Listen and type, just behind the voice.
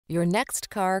Your next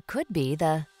car could be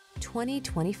the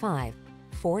 2025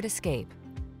 Ford Escape.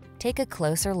 Take a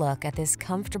closer look at this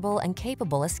comfortable and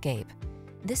capable Escape.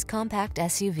 This compact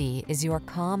SUV is your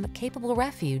calm, capable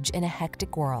refuge in a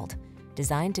hectic world.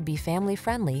 Designed to be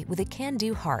family-friendly with a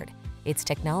can-do heart, its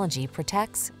technology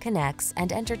protects, connects,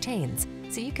 and entertains,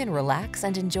 so you can relax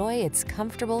and enjoy its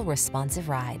comfortable, responsive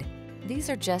ride. These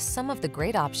are just some of the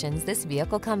great options this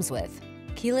vehicle comes with: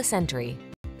 keyless entry,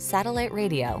 satellite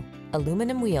radio,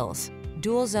 aluminum wheels,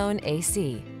 dual-zone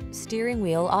AC, steering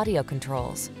wheel audio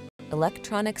controls,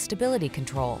 electronic stability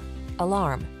control,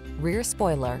 alarm, rear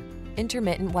spoiler,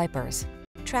 intermittent wipers,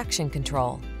 traction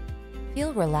control.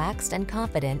 Feel relaxed and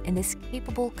confident in this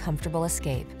capable, comfortable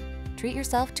Escape. Treat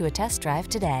yourself to a test drive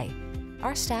today.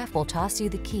 Our staff will toss you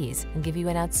the keys and give you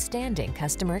an outstanding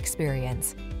customer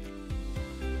experience.